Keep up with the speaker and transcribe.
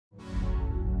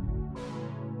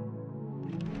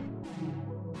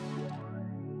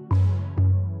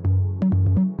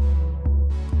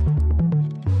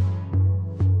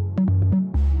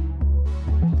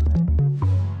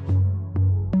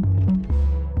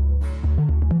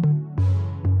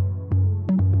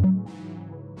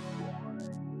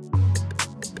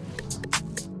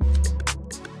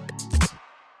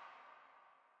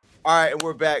All right, and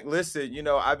we're back. Listen,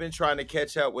 I've been trying to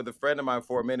catch up with a friend of mine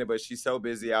for a minute, but she's so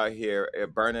busy out here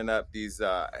burning up these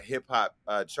hip hop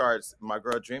charts. My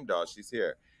girl DreamDoll, she's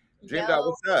here. DreamDoll, Yo,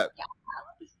 what's up?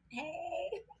 hey,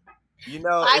 It's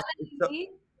so, finally.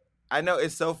 I know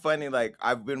it's so funny. Like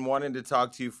I've been wanting to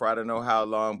talk to you for I don't know how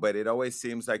long, but it always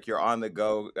seems like you're on the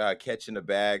go, catching the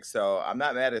bag. So I'm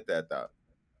not mad at that though.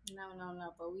 No.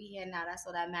 But we here now. That's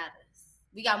all that matters.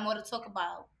 We got more to talk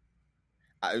about.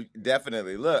 I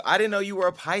definitely look. I didn't know you were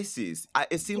a Pisces.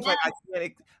 It seems Yeah.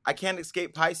 like I can't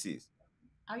escape Pisces.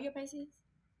 Are you a Pisces?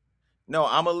 No,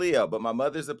 I'm a Leo, but my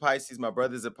mother's a Pisces, my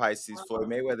brother's a Pisces, Floyd Oh,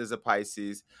 Mayweather's a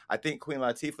Pisces. I think Queen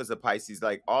Latifah's a Pisces.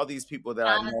 Like all these people that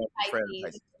I honestly, know, friends are Pisces.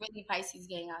 Pisces. It's really Pisces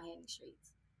gang out here in the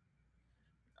streets.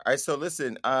 All right, so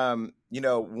listen,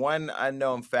 one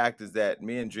unknown fact is that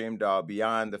me and Dream Doll,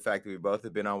 beyond the fact that we both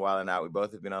have been on Wild 'N Out, we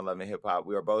both have been on Love and Hip Hop,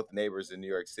 we are both neighbors in New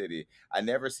York City. I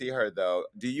never see her though.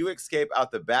 Do you escape out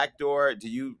the back door? Do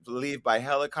you leave by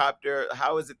helicopter?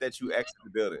 How is it that you exit the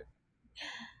building?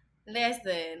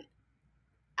 Listen,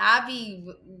 I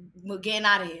be getting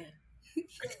out of here.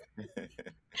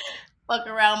 Fuck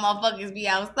around, motherfuckers be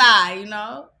outside, you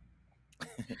know.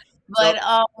 So, But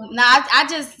nah,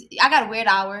 I got weird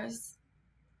hours,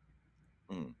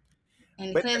 mm.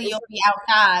 and but clearly you'll be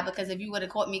outside because if you would have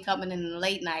caught me coming in the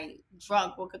late night,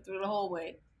 drunk, walking through the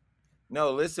hallway.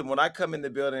 no, listen, when I come in the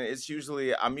building,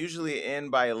 I'm usually in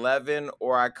by 11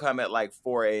 or I come at like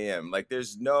 4 a.m. Like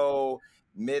there's no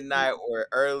midnight or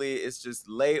early. It's just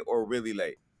late or really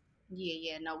late.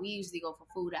 Yeah. No, we usually go for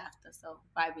food after, so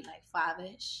probably like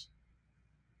 5-ish.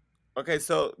 Okay,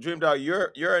 so Dream Doll,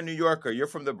 you're a New Yorker. You're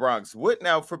from the Bronx. What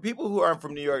now for people who aren't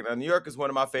from New York? Now, New York is one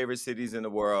of my favorite cities in the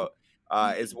world.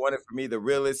 It's one of for me the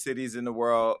realest cities in the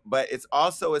world. But it's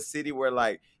also a city where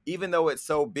like even though it's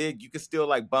so big, you can still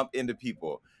like bump into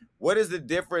people. What is the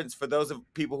difference for those of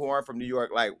people who aren't from New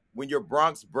York? Like when you're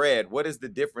Bronx bred, what is the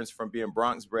difference from being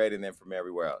Bronx bred and then from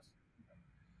everywhere else?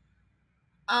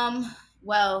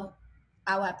 Well,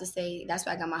 I would have to say that's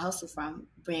where I got my hustle from,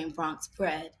 being Bronx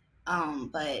bred.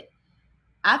 But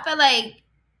I feel like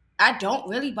I don't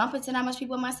really bump into that much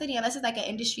people in my city unless it's like an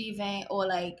industry event or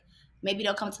like maybe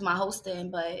they'll come to my hosting.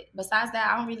 But besides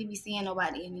that, I don't really be seeing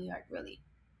nobody in New York really.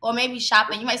 Or maybe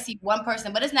shopping. You might see one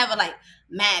person, but it's never like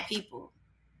mad people.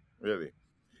 Really?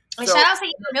 And So shout out to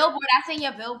your billboard. I seen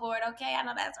your billboard. Okay, I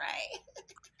know that's right.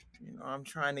 I'm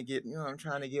trying to get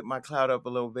my clout up a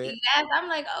little bit. Yes, I'm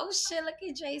like, oh shit, look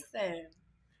at Jason.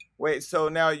 Wait, so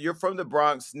now you're from the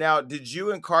Bronx. Now, did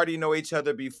you and Cardi know each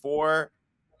other before,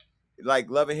 like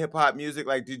loving hip hop music?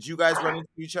 Like, did you guys run into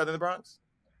each other in the Bronx?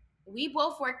 We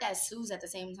both worked at Sue's at the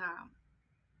same time.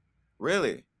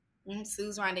 Really?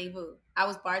 Sue's Rendezvous. I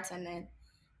was bartending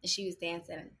and she was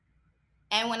dancing.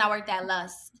 And when I worked at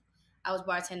Lust, I was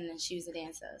bartending and she was a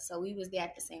dancer. So we was there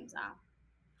at the same time.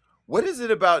 What is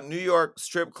it about New York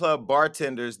strip club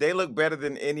bartenders? They look better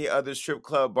than any other strip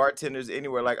club bartenders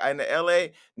anywhere. Like in the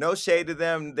LA, no shade to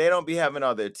them. They don't be having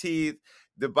all their teeth.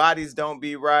 The bodies don't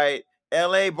be right.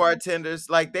 LA bartenders,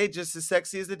 like they just as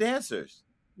sexy as the dancers.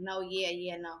 No,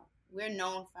 no. We're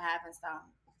known for having some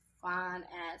fine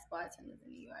ass bartenders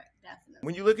in New York, When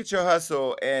definitely. you look at your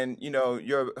hustle and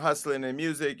you're hustling in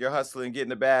music, you're hustling getting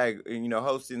the bag, and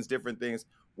hosting different things,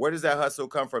 where does that hustle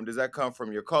come from? Does that come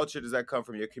from your culture? Does that come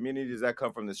from your community? Does that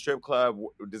come from the strip club?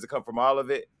 Does it come from all of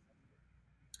it?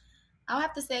 I would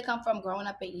have to say it come from growing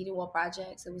up in Edenwald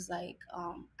Projects. It was like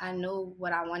I knew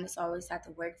what I wanted, so I always had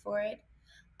to work for it.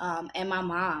 And my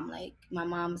mom, like my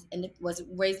mom's was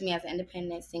raised me as an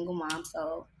independent single mom,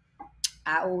 so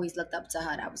I always looked up to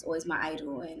her. That was always my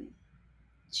idol, and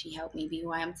she helped me be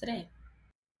who I am today.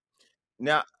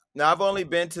 Now, now I've only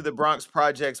been to the Bronx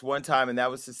Projects one time, and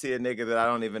that was to see a nigga that I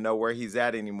don't even know where he's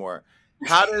at anymore.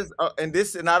 How does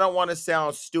and I don't want to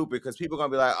sound stupid because people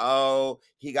gonna be like, oh,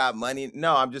 he got money.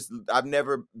 No, I've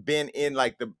never been in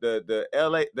like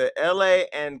the LA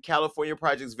and California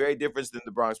projects very different than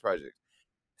the Bronx project.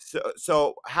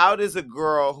 So how does a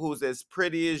girl who's as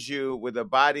pretty as you with a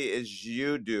body as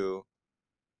you do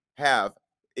have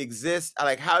exist,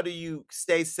 like how do you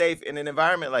stay safe in an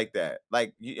environment like that?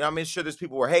 Like I mean, sure there's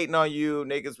people who were hating on you,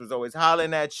 niggas was always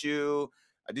hollering at you.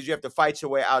 Did you have to fight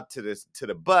your way out to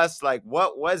the bus? Like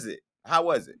what was it? How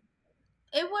was it?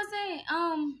 It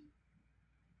wasn't.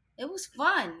 It was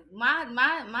fun.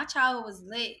 My childhood was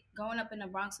lit. Growing up in the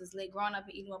Bronx was lit. Growing up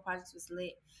in Edenwald Projects was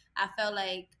lit. I felt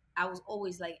like I was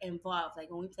always like involved. Like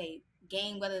when we played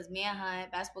game, whether it's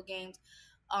manhunt, basketball games,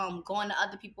 going to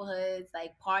other people's hoods,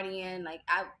 like partying. Like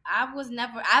I was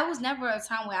never a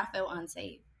time where I felt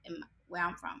unsafe where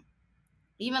I'm from.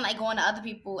 Even like going to other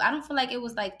people, I don't feel like it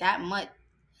was like that much.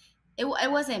 It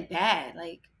wasn't bad.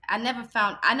 Like I never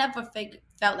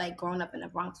felt like growing up in the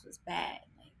Bronx was bad.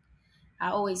 Like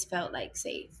I always felt like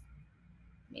safe.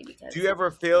 Maybe Do you because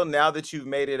ever feel now that you've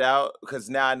made it out? Because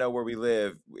now I know where we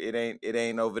live. It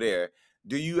ain't over there.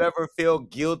 Do you ever feel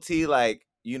guilty? Like,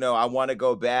 I want to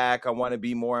go back. I want to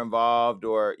be more involved,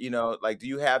 or like, do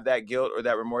you have that guilt or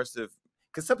that remorse of?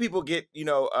 Because some people get,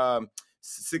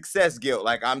 success guilt.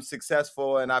 Like, I'm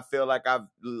successful and I feel like I've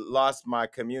lost my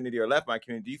community or left my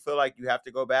community. Do you feel like you have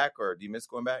to go back, or do you miss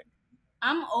going back?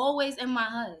 I'm always in my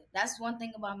hood. That's one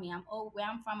thing about me. Where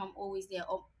I'm from. I'm always there.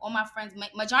 All my friends,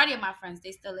 majority of my friends,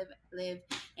 they still live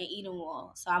in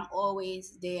Edenwall. So I'm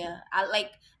always there.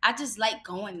 I just like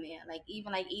going there. Like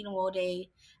even like Edenwall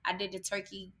Day, I did the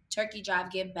turkey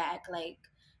drive give back. Like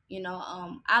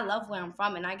I love where I'm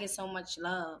from, and I get so much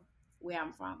love where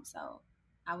I'm from. So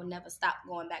I would never stop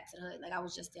going back to the hood. Like I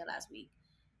was just there last week,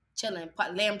 chilling,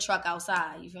 lamb truck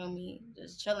outside. You feel me?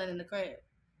 Just chilling in the crib.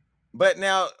 But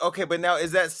now, okay, but now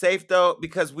is that safe though?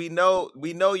 Because we know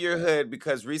your hood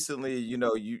because recently,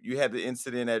 you had the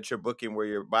incident at your booking where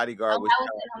your Oh, bodyguard was that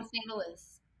was shot. in St.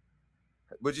 Louis.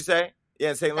 What'd you say? Yeah,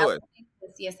 in St. That was Louis. St.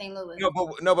 Louis. Yeah, St. Louis. No,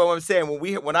 but what I'm saying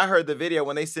when I heard the video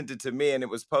when they sent it to me and it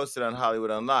was posted on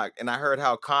Hollywood Unlocked and I heard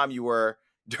how calm you were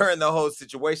during the whole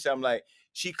situation, I'm like,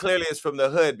 she clearly is from the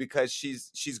hood because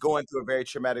she's going through a very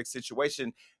traumatic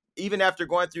situation. Even after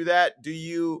going through that,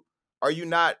 are you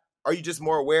not are you just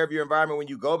more aware of your environment when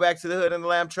you go back to the hood in the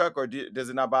lamb truck, or does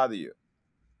it not bother you?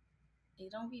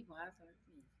 It don't be bothering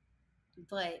me.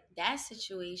 But that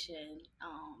situation,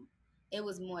 it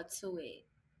was more to it,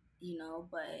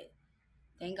 but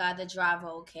thank God the driver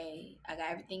okay. I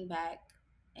got everything back.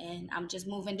 And I'm just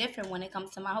moving different when it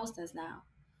comes to my hostings now.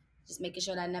 Just making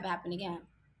sure that never happen again.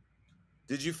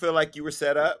 Did you feel like you were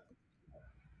set up?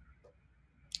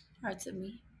 Hurts to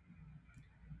me.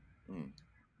 Mm.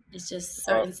 It's just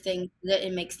Well, certain things that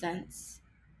it makes sense.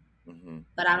 mhm.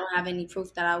 But I don't have any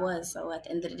proof that I was. So at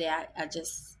the end of the day, I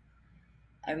just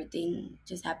everything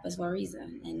just happens for a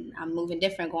reason, and I'm moving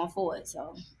different going forward.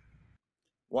 So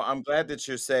Well, I'm glad that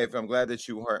you're safe. I'm glad that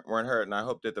you weren't hurt, and I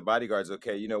hope that the bodyguard's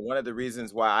okay. One of the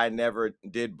reasons why I never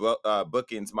did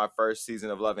bookings my first season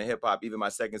of Love and Hip Hop, even my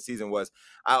second season, was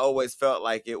I always felt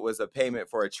like it was a payment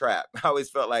for a trap. I always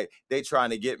felt like they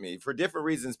trying to get me for different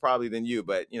reasons, probably than you,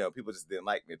 but people just didn't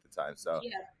like me at the time. So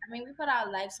yeah, I mean, we put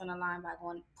our lives on the line by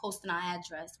going posting our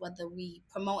address, whether we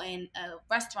promoting a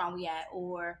restaurant we at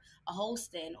or a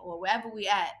hosting or wherever we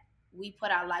at. We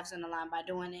put our lives on the line by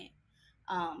doing it.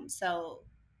 So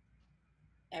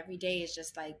every day is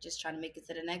just like just trying to make it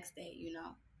to the next day.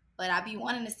 But I be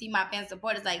wanting to see my fans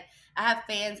supporters. Like I have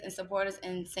fans and supporters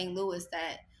in St. Louis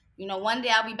that one day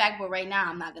I'll be back, but right now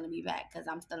I'm not gonna be back because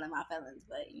I'm still in my feelings.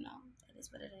 But it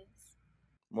is what it is.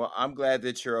 well, I'm glad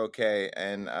that you're okay,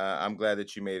 and I'm glad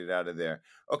that you made it out of there.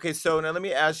 Okay, so now let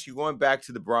me ask you, going back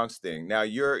to the Bronx thing. Now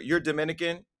you're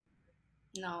Dominican,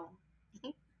 No,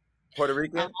 Puerto my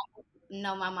Rican, mom,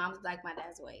 no, my mom's black, my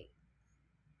dad's white.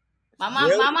 My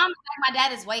really? mom's black, my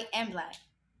dad is white and black.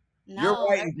 You're No,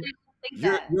 white. everybody think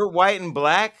You're that. you're white and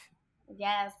black.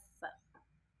 Yes,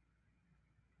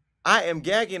 I am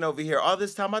gagging over here. All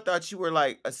this time, I thought you were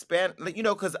like a like,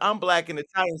 because I'm black and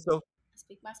Italian. So, I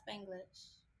speak my Spanglish.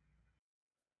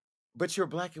 but you're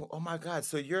black and oh my god,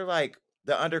 so you're like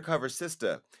the undercover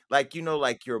sister. Like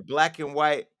like you're black and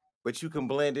white, but you can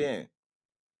blend in.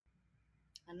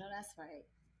 I know that's right.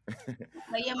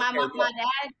 But yeah, Okay, well,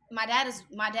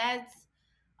 my dad's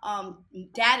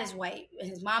dad is white, and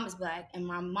his mom is black, and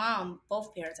my mom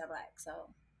both parents are black.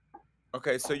 So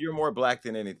okay, so you're more black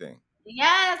than anything.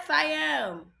 yes, I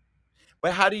am.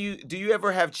 But how do you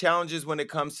ever have challenges when it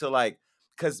comes to like,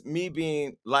 because me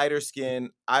being lighter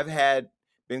skinned, I've had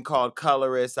been called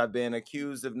colorist. I've been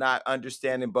accused of not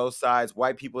understanding both sides.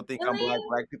 White people think I'm Really?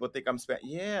 black people think I'm Spanish.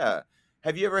 Yeah.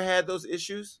 Have you ever had those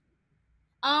issues?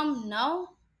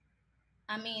 No.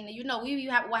 I mean,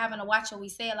 we're having to watch what we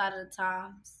say a lot of the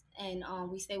times, and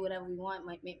we say whatever we want,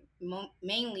 like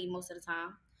mainly most of the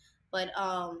time. But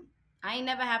I ain't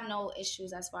never have no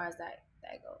issues as far as that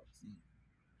goes.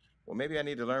 Well, maybe I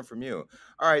need to learn from you.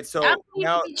 All right, I so don't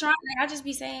now, even be trying. Like, I just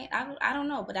be saying, I don't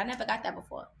know, but I never got that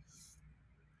before.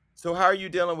 so how are you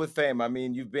dealing with fame? I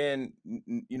mean, you've been,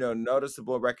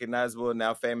 noticeable, recognizable,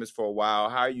 now famous for a while.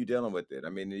 How are you dealing with it? I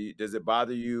mean, does it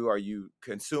bother you? Are you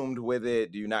consumed with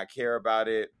it? Do you not care about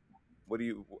it? How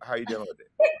are you dealing with it?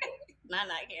 Not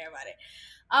care about it.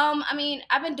 I mean,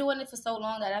 I've been doing it for so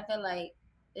long that I feel like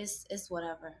it's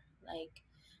whatever. Like,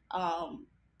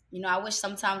 I wish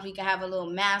sometimes we could have a little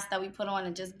mask that we put on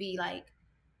and just be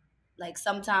like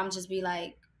sometimes just be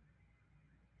like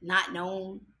not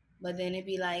known, but then it'd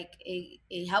be like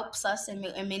it helps us in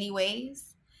many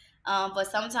ways. But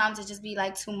sometimes it just be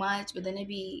like too much. But then it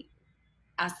be,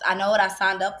 I know what I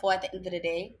signed up for at the end of the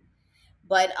day.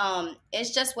 But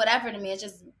it's just whatever to me. It's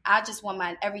just I just want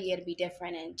my every year to be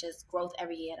different and just growth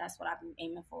every year. That's what I've been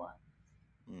aiming for.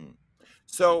 Mm.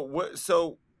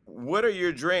 So what are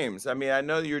your dreams? I mean, I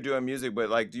know you're doing music, but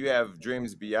like do you have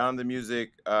dreams beyond the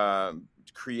music,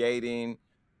 creating?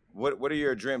 What are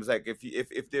your dreams? Like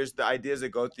if there's the ideas that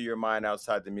go through your mind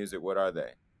outside the music, what are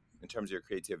they in terms of your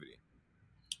creativity?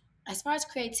 As far as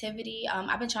creativity,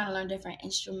 I've been trying to learn different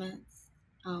instruments,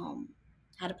 um,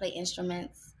 how to play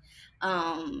instruments,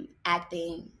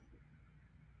 acting,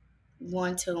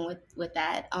 one tune with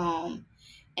that,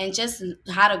 and just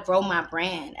how to grow my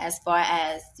brand as far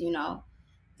as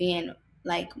being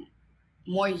like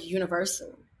more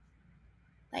universal,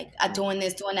 like Mm, doing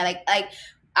this, doing that, like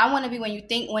I want to be when you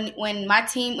think when my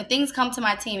team when things come to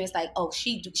my team, it's like, oh,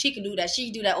 she can do that, she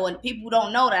can do that, or people who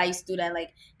don't know that I used to do that.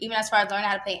 Like even as far as learning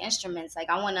how to play instruments, like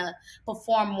I want to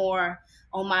perform more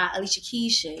on my Alicia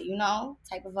Keys shit,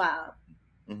 type of vibe.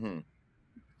 mm-hmm.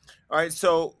 All right,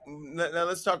 so now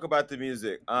let's talk about the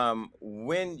music.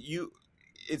 When you,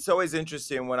 it's always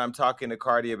interesting when I'm talking to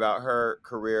Cardi about her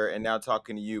career and now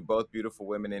talking to you, both beautiful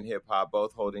women in hip hop,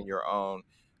 both holding your own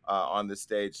on the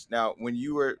stage. Now, when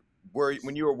you were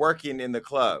working in the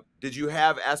club, did you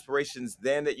have aspirations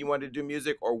then that you wanted to do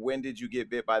music, or when did you get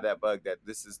bit by that bug that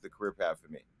this is the career path for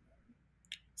me?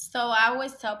 So I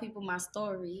always tell people my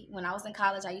story. When I was in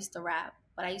college, I used to rap,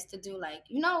 but I used to do like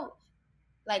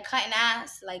cutting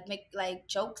ass, like make like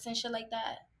jokes and shit like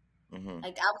that. Hmm.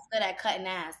 Like I was good at cutting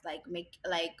ass, like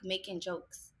making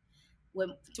jokes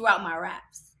throughout my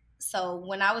raps. So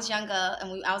when I was younger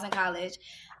and I was in college,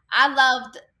 I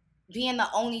loved being the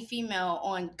only female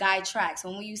on guy tracks.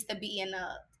 When we used to be in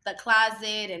the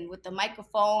closet and with the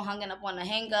microphone hanging up on the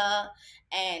hanger,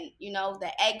 and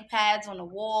the egg pads on the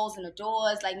walls and the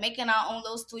doors, like making our own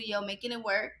little studio, making it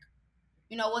work.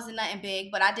 It wasn't nothing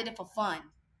big, but I did it for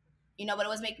fun. But it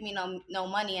was making me no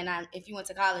money. And if you went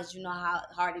to college, you know how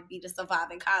hard it'd be to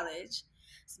survive in college.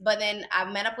 But then I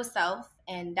met up with Self,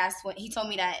 and that's when he told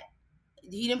me that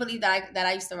he didn't believe that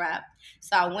I used to rap.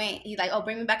 So I went. He's like, "Oh,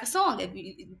 bring me back a song.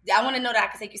 I want to know that I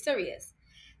can take you serious."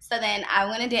 So then I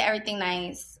went and did Everything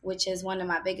Nice, which is one of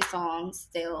my biggest songs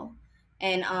still,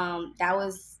 and that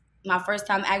was my first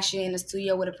time actually in the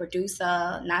studio with a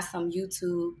producer, not some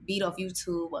YouTube beat off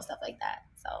YouTube or stuff like that.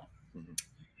 So Hmm.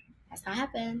 that's how it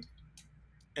happened.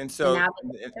 And And so, now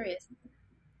I've been serious.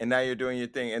 and now you're doing your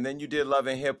thing, and then you did Love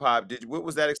and Hip Hop. Did What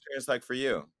was that experience like for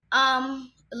you?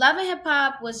 Love and Hip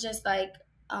Hop was just like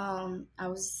I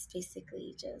was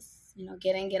basically just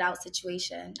get in get out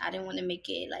situation. I didn't want to make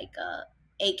it like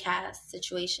a cast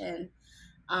situation.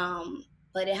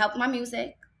 But it helped my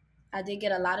music. I did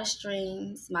get a lot of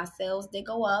streams. My sales did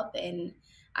go up, and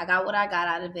I got what I got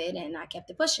out of it, and I kept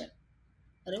it pushing.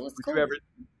 But it was Would you ever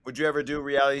cool. would you ever do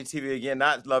reality TV again?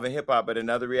 Not Love and Hip Hop, but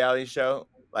another reality show?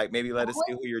 Like maybe I Let Us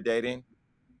See would, Who You're Dating?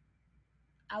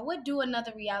 I would do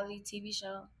another reality TV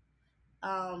show.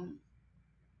 Um,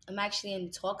 I'm actually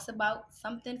in talks about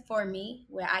something for me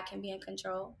where I can be in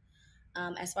control,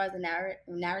 as far as the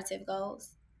narrative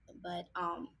goes. But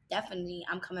definitely,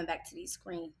 I'm coming back to these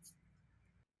screens.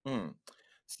 Hmm.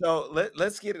 So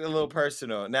let's get it a little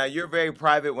personal. Now you're very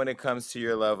private when it comes to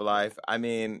your love life. I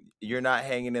mean, you're not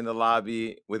hanging in the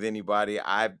lobby with anybody.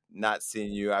 I've not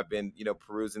seen you. I've been,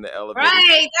 perusing the elevator.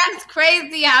 Right, that's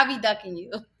crazy. I'll be ducking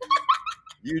you.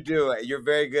 You do. You're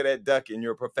very good at ducking.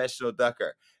 You're a professional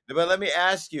ducker. But let me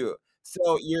ask you.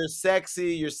 So you're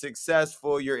sexy, you're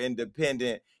successful, you're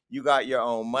independent, you got your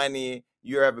own money,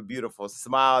 you have a beautiful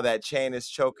smile, that chain is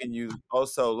choking you oh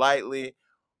so lightly.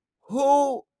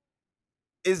 Who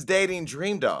is dating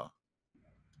DreamDoll?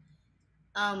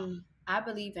 I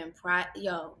believe in pride.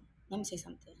 Yo, let me say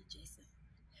something, Jason.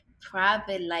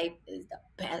 Private life is the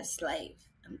best life.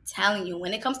 I'm telling you,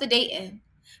 when it comes to dating,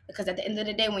 because at the end of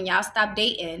the day, when y'all stop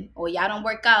dating or y'all don't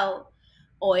work out,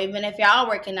 or even if y'all are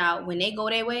working out, when they go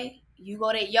their way, you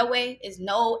go your way. Is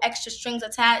no extra strings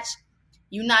attached.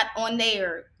 You not on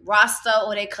their roster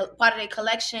or they part of their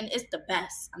collection. It's the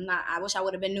best. I'm not. I wish I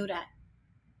would have been knew that.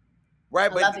 Right,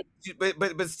 I but love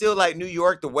it. but still, like New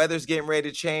York, the weather's getting ready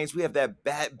to change. We have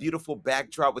that beautiful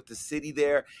backdrop with the city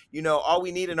there. All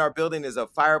we need in our building is a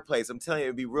fireplace. I'm telling you,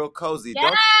 it'd be real cozy.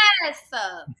 Don't Yes.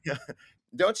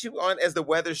 don't you want, as the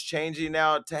weather's changing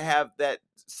now, to have that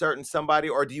certain somebody,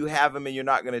 or do you have them and you're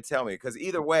not going to tell me? Because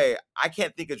either way, I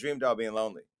can't think of Dream Doll being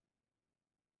lonely.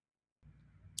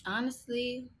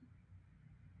 Honestly,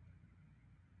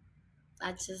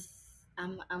 I just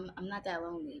I'm not that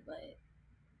lonely, but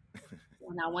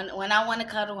when I want to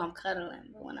cuddle, I'm cuddling.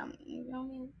 But when I'm, you know what I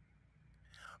mean?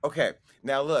 Okay,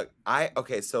 now look,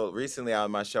 so recently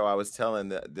on my show, I was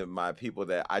telling my people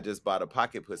that I just bought a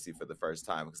pocket pussy for the first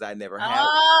time because I never had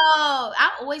one. Oh,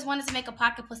 I always wanted to make a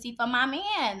pocket pussy for my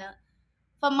man,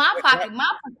 for my Wait, pocket, my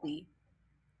pussy.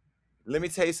 let me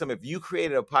tell you something. If you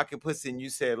created a pocket pussy and you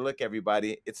said, "Look,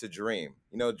 everybody, it's a dream,"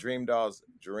 you know, DreamDoll's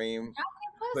dream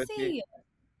Pocket pussy. pussy.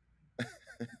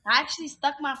 I actually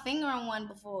stuck my finger on one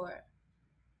before.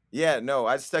 Yeah, no,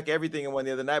 I stuck everything in one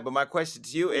the other night. But my question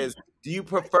to you is, do you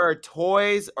prefer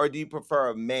toys or do you prefer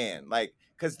a man? Like,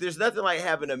 because there's nothing like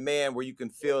having a man where you can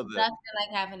feel the Nothing like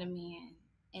having a man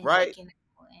and right. making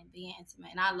out and being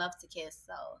intimate. And I love to kiss,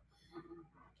 so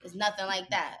it's nothing like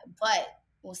that. But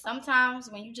well, sometimes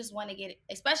when you just want to get,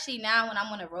 especially now when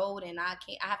I'm on the road and I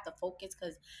have to focus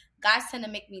because guys tend to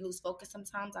make me lose focus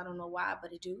sometimes. I don't know why,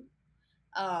 but it do.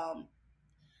 Um,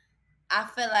 I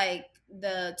feel like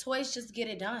the toys just get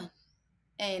it done,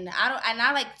 and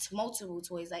I like multiple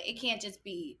toys. Like it can't just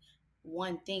be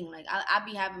one thing. Like I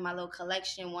be having my little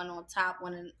collection, one on top,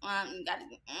 one in you got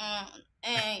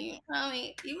and you know what I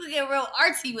mean. You can get real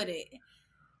artsy with it.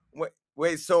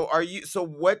 Wait, so are you so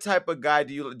what type of guy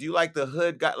do you like the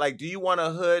hood guy? Like, do you want a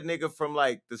hood nigga from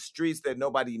like the streets that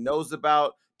nobody knows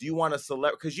about? Do you want a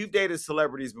celeb because you've dated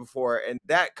celebrities before and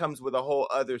that comes with a whole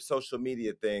other social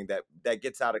media thing that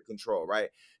gets out of control, right?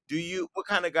 What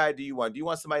kind of guy do you want? Do you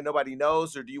want somebody nobody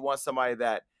knows or do you want somebody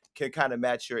that can kind of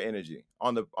match your energy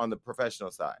on the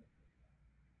professional side?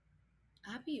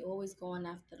 I be always going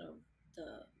after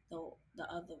the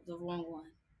wrong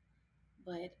one.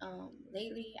 But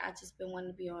lately I just been wanting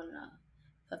to be on a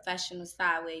professional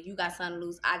side where you got something to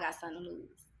lose, I got something to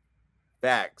lose.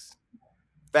 Facts.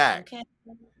 Facts. Okay,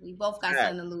 we both got Facts.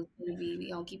 something to lose, baby.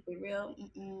 We gonna keep it real.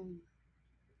 Mm-mm.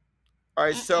 All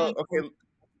right, so Mm-mm. okay.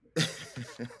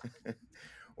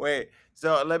 Wait,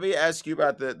 so let me ask you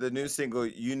about the new single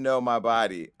 "You Know My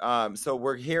Body." So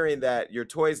we're hearing that your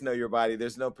toys know your body.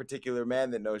 There's no particular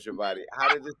man that knows your body.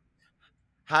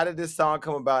 How did this song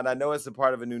come about? And I know it's a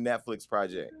part of a new Netflix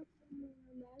project.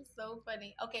 That's so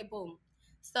funny. Okay, boom.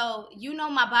 So you know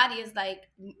my body is like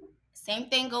same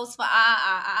thing goes for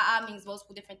means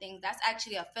multiple different things. That's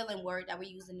actually a filling word that we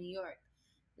use in New York.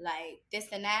 Like this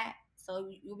and that. So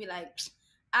you'll be like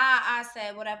I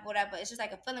said whatever, whatever. It's just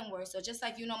like a filling word. So just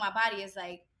like you know my body is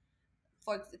like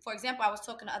for example, I was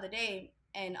talking the other day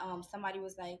and somebody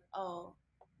was like, "Oh,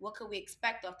 what could we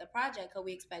expect off the project? Could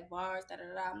we expect bars?" Da da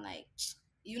da. I'm like,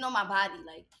 you know my body,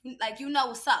 like you know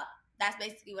what's up. That's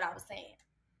basically what I was saying.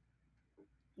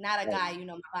 Not a Right. guy, you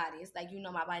know my body. It's like you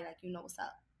know my body, like you know what's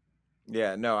up.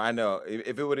 Yeah, no, I know.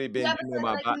 If it would have You been ever you know said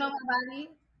my like you body. know my body?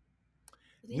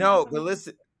 They not No, from but New York.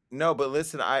 listen. No, but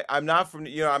listen, I'm not from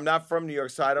I'm not from New York,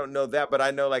 so I don't know that. But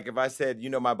I know like if I said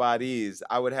my bodies,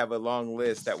 I would have a long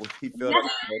list that would be filled up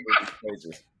Yeah, with multiple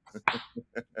pages.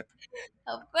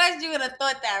 of course you would have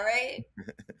thought that, right?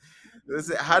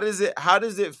 Listen, how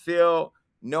does it feel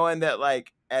knowing that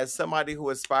like as somebody who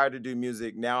aspired to do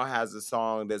music now has a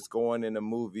song that's going in a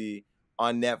movie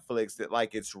on Netflix that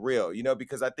like it's real,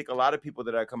 because I think a lot of people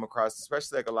that I come across,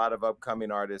 especially like a lot of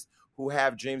upcoming artists who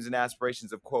have dreams and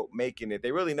aspirations of quote making it, they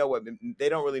don't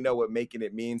really know what making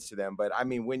it means to them. But I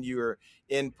mean, when you're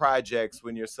in projects,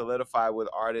 when you're solidified with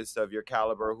artists of your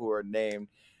caliber who are named,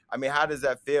 I mean, how does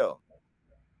that feel?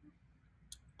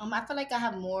 I feel like I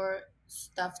have more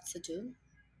stuff to do.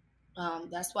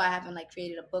 That's why I haven't like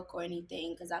created a book or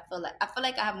anything because I feel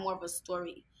like I have more of a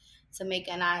story to make,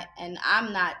 and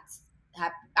I'm not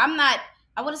happy.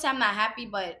 I wouldn't say I'm not happy,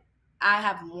 but I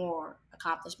have more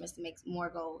accomplishments to make, more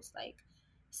goals, like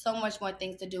so much more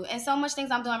things to do, and so much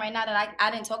things I'm doing right now that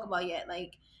I didn't talk about yet,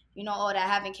 like all that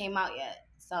haven't came out yet.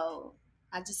 So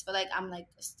I just feel like I'm like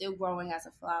still growing as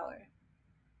a flower.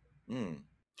 Mm.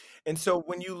 And so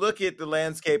when you look at the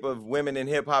landscape of women in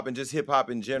hip hop and just hip hop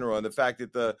in general, and the fact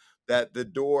that the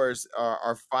doors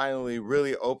are finally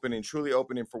really opening, truly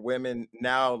opening for women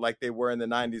now, like they were in the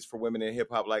 '90s for women in hip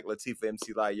hop, like Latifah,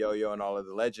 MC Lyte, Yo Yo, and all of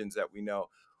the legends that we know.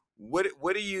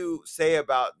 What do you say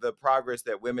about the progress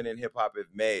that women in hip hop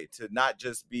have made to not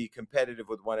just be competitive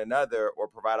with one another or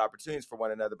provide opportunities for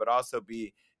one another, but also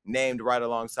be named right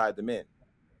alongside the men?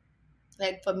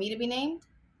 Like for me to be named.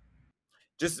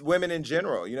 Just women in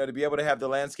general, to be able to have the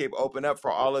landscape open up for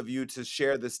all of you to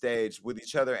share the stage with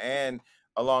each other and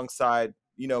alongside,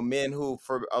 men who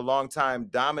for a long time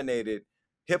dominated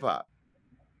hip hop.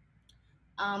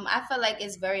 I feel like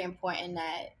it's very important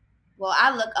that, well,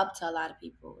 I look up to a lot of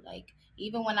people. Like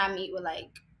even when I meet with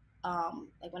like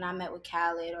when I met with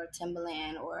Khaled or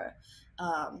Timbaland or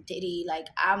Diddy, like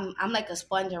I'm like a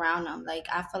sponge around them. Like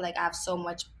I feel like I have so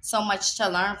much to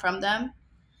learn from them.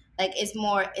 Like it's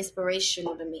more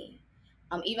inspirational to me.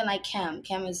 Even like Kim.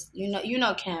 Kim is you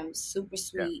know Kim, super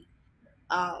Yeah. sweet,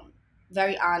 um,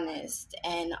 very honest,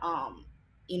 and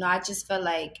I just feel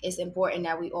like it's important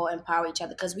that we all empower each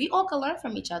other because we all can learn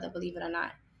from each other, believe it or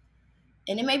not.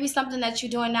 And it may be something that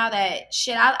you're doing now that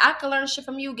shit I can learn shit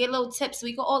from you, get little tips.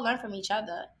 We can all learn from each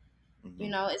other. Hmm.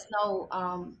 It's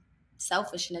no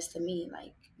selfishness to me.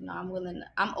 Like,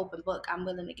 I'm open book. I'm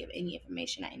willing to give any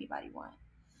information that anybody wants.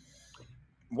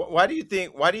 Why do you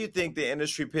think? Why do you think the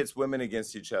industry pits women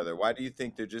against each other? Why do you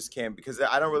think there just can't? Because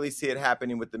I don't really see it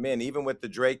happening with the men. Even with the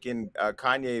Drake and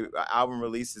Kanye album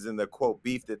releases and the quote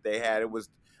beef that they had, it was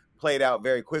played out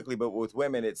very quickly. But with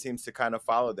women, it seems to kind of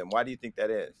follow them. Why do you think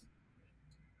that is?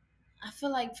 I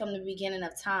feel like from the beginning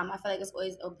of time, I feel like it's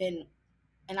always been,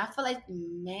 and I feel like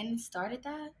men started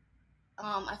that.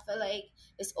 I feel like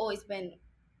it's always been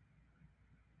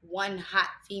one hot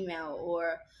female,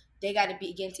 or they got to be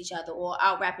against each other or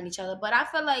out rapping each other. But I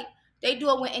feel like they do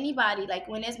it with anybody. Like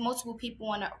when there's multiple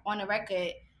people on a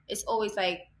record, it's always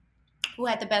like who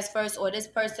had the best verse or this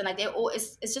person. Like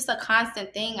it's just a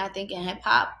constant thing I think in hip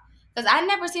hop. Because I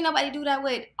never seen nobody do that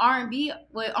with R&B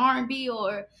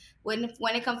or when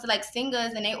it comes to like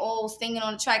singers and they all singing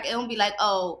on the track. It don't be like,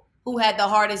 oh, who had the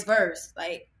hardest verse.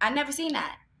 Like I never seen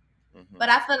that. Hmm. But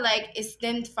I feel like it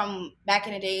stemmed from back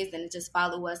in the days and it just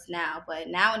follow us now. But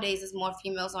nowadays, it's more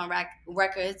females on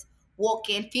records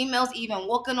walking, females even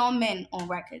walking on men on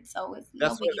records. So it's no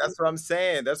biggie. That's what I'm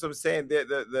saying. That's what I'm saying.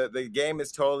 The game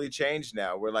is totally changed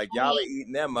now. We're like y'all are Right,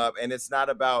 eating them up, and it's not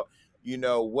about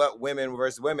what women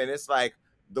versus women. It's like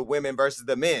the women versus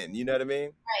the men. You know what I mean?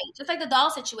 right. Just like the doll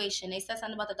situation. They said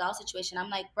something about the doll situation. I'm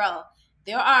like, bro,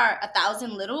 there are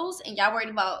 1,000 littles and y'all worried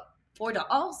about 4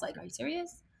 dolls? Like, are you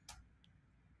serious?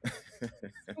 It's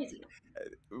crazy.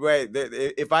 Right.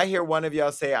 If I hear one of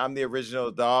y'all say I'm the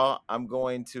original doll, I'm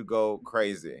going to go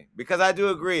crazy because I do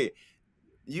agree.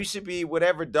 You should be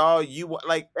whatever doll you want.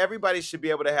 Like everybody should be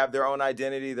able to have their own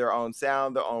identity, their own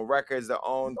sound, their own records, their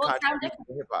own All sound contribution different.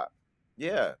 to hip hop.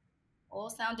 Yeah. All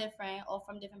sound different, all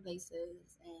from different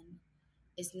places. And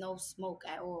it's no smoke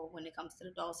at all when it comes to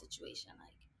the doll situation.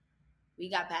 Like, we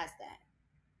got past that.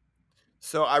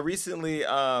 So I recently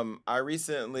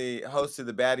hosted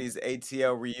the Baddies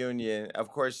ATL reunion. Of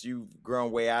course, you've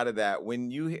grown way out of that.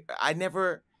 I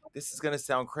never. This is gonna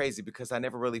sound crazy because I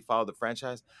never really followed the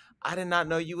franchise. I did not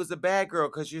know you was a bad girl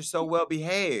because you're so well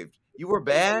behaved. You were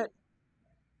bad.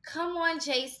 Come on,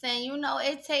 Jason.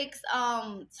 It takes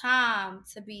time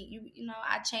to be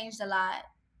I changed a lot.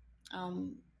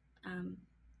 Um um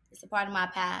it's a part of my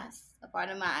past, a part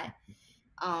of my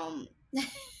um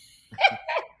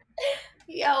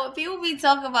yo, people be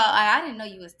talking about I didn't know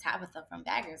you was Tabitha from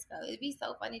Baggers Girl. It'd be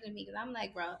so funny to me because I'm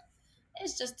like, bro,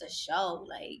 it's just a show.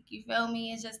 Like, you feel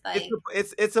me? It's just It's like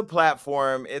a, it's a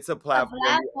platform. It's a a platform.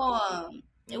 platform.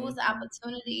 It was Mhm. an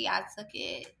opportunity. I took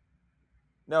it.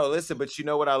 No, listen, but you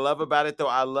know what I love about it though?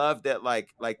 I love that like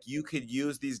you could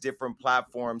use these different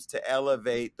platforms to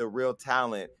elevate the real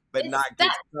talent, but It's not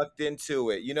get sucked into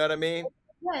it. You know what I mean?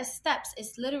 Yeah, it's steps.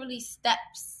 It's literally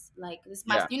steps. Like this,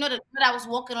 Yeah. the that I was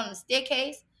walking on the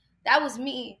staircase. That was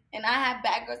me, and I had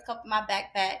Bad Girls Cup in my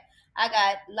backpack. I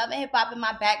got Love and Hip Hop in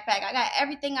my backpack. I got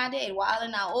everything I did. Wild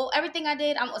and Out. Oh, everything I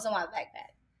did, I was in my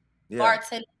backpack. Yeah.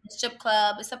 Bartending, strip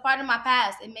club. It's a part of my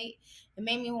past. It made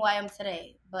me who I am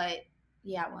today. But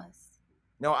yeah, I was.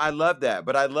 No, I love that.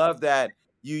 But I love that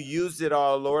you used it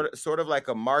all, Lord, sort of like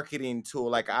a marketing tool,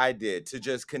 like I did, to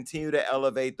just continue to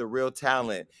elevate the real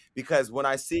talent. Because when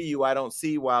I see you, I don't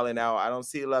see Wildin' Out, I don't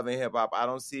see Love and Hip Hop, I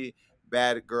don't see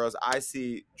Bad Girls, I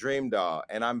see DreamDoll.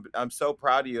 And I'm so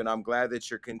proud of you, and I'm glad that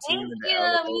you're Thank continuing to you. It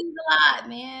elevate. means a lot,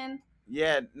 man.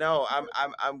 Yeah, no,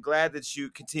 I'm glad that you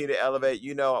continue to elevate.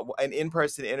 An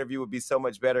in-person interview would be so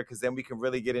much better because then we can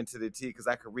really get into the tea. Because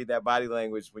I could read that body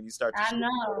language when you start to I shift a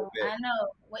little know. bit. I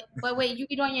know. Wait, you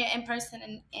be doing your in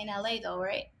person in LA though,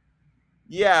 right?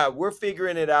 Yeah, we're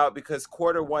figuring it out because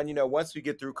quarter one, once we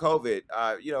get through COVID,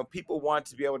 people want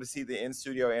to be able to see the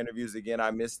in-studio interviews again.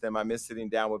 I miss them. I miss sitting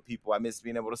down with people. I miss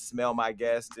being able to smell my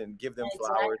guests and give them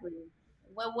flowers. Exactly.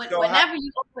 So how, Whenever you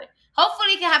open,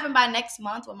 hopefully it can happen by next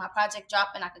month when my project drop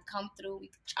and I could come through. We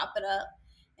could chop it up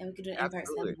and we could do it in person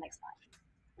absolutely, next month.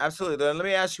 absolutely. Then let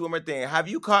me ask you one more thing. Have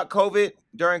you caught COVID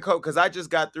during COVID? Because I just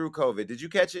got through COVID. Did you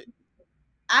catch it?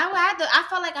 I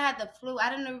felt like I had the flu. I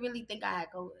didn't really think I had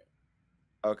COVID.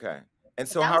 Okay. And But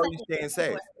so that how was are like you in staying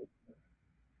safe? February.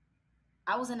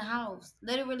 I was in the house.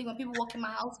 Literally, when people walk in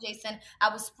my house, Jason, I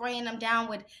was spraying them down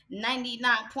with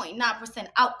 99.9%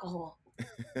 alcohol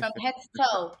from head to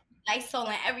toe,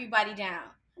 Lysoling everybody down.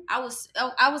 I was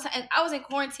in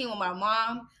quarantine with my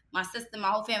mom, My sister, my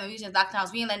whole family, we was in Dr.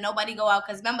 House. We didn't let nobody go out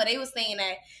because remember they was saying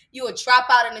that you would drop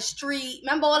out in the street.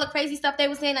 Remember all the crazy stuff they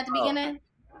was saying at the Oh, beginning?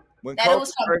 when That it COVID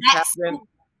was from first black happened, school.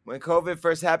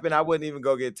 I wouldn't even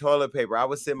go get toilet paper. I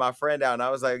would sit my friend down. And I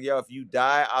was like, "Yo, if you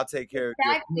die, I'll take care of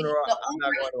your Exactly. funeral. The I'm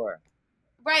not going nowhere."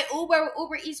 right,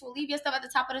 Uber Eats will leave your stuff at the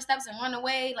top of the steps and run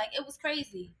away. Like it was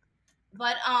crazy.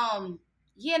 But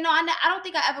yeah, no, I don't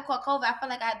think I ever caught COVID. I felt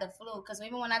like I had the flu because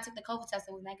even when I took the COVID test,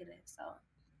 it was negative. So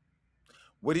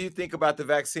What do you think about the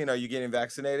vaccine? Are you getting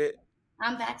vaccinated?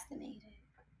 I'm vaccinated.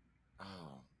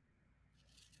 Oh,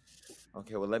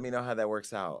 okay. Well, let me know how that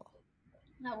works out.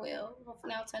 I will.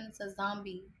 Hopefully, I'll turn into a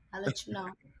zombie. I'll let you know. All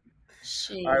right.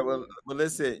 Shit. Well,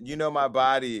 listen. You know my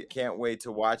body. Can't wait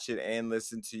to watch it and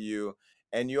listen to you.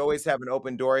 And you always have an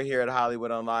open door here at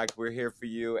Hollywood Unlocked. We're here for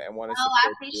you and want to Oh, I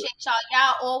support you. appreciate y'all.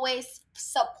 Y'all always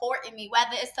supporting me,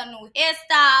 whether it's a new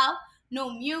hairstyle,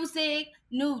 new music,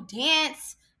 new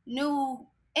dance, new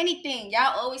anything.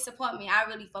 Y'all always support me. I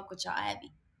really fuck with y'all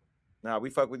heavy. Nah, we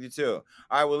fuck with you too.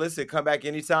 All right. Well, listen. Come back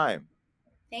anytime.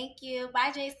 Thank you.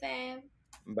 Bye, Jason.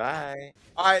 Bye.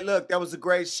 All right, look, that was a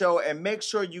great show. And make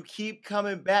sure you keep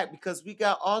coming back because we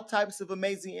got all types of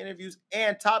amazing interviews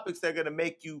and topics that are going to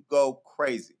make you go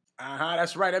crazy.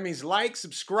 That's right. That means like,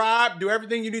 subscribe, do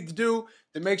everything you need to do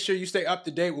to make sure you stay up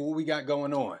to date with what we got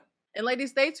going on. And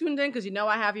ladies, stay tuned in because you know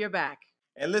I have your back.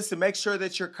 And listen, make sure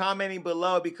that you're commenting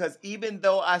below because even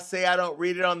though I say I don't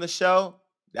read it on the show,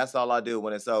 that's all I do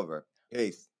when it's over.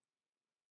 Peace.